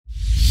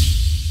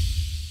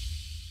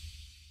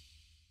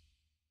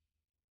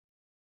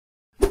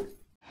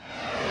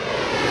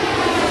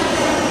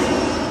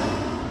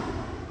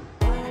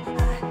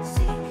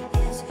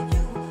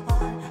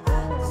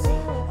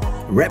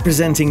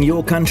Representing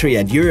your country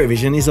at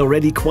Eurovision is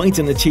already quite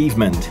an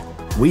achievement.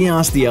 We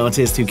asked the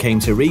artist who came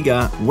to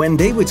Riga when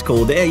they would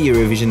call their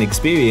Eurovision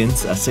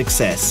experience a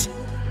success.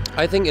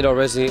 I think it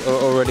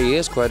already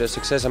is quite a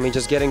success. I mean,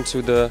 just getting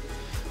to the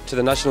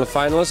national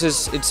finals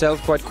is itself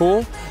quite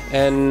cool,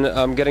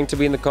 and getting to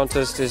be in the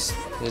contest is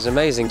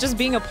amazing. Just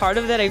being a part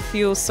of that, I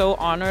feel so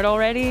honored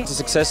already. It's a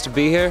success to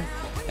be here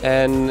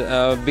and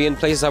be in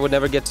places I would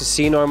never get to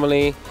see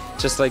normally,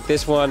 just like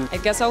this one. I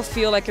guess I'll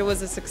feel like it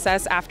was a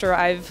success after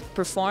I've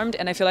performed,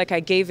 and I feel like I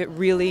gave it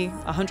really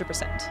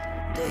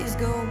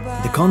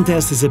 100%. The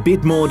contest is a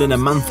bit more than a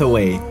month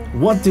away.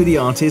 What do the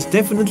artists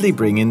definitely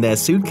bring in their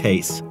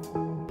suitcase?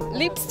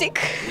 Lipstick.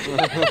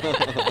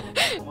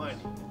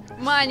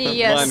 Money,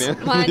 yes.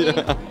 Money.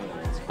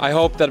 I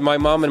hope that my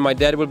mom and my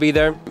dad will be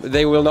there.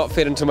 They will not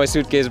fit into my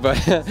suitcase, but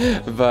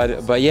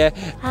yeah.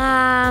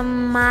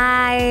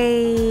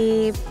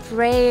 My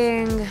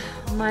praying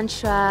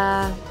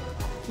mantra,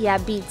 yeah,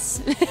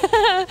 beats.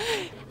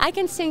 I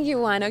can sing you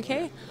one,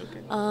 okay?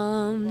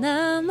 Om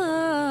Namo.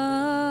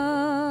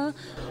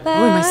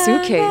 Oh, in my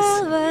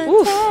suitcase.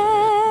 Oof.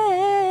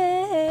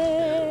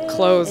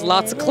 Clothes,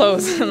 lots of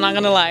clothes, I'm not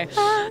gonna lie.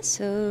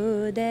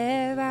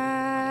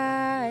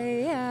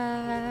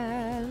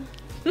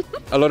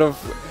 A lot of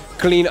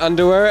clean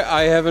underwear.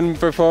 I haven't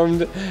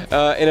performed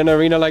in an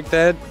arena like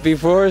that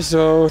before,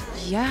 so...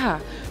 Yeah,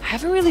 I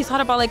haven't really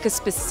thought about like a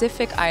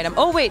specific item.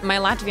 Oh wait, my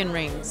Latvian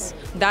rings.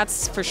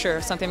 That's for sure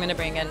something I'm gonna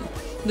bring in.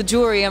 The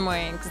jewelry I'm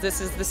wearing, because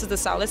this is the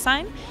Saule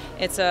sign.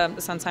 It's the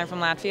sun sign from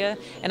Latvia,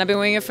 and I've been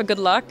wearing it for good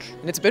luck,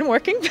 and it's been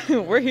working.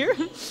 We're here.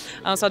 So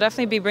I'll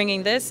definitely be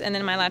bringing this, and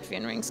then my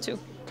Latvian rings too.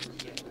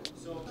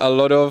 A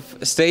lot of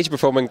stage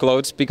performing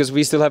clothes, because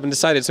we still haven't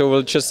decided, so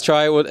we'll just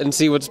try and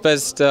see what's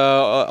best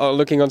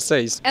looking on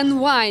stage.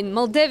 And wine,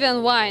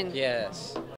 Moldavian wine. Yes.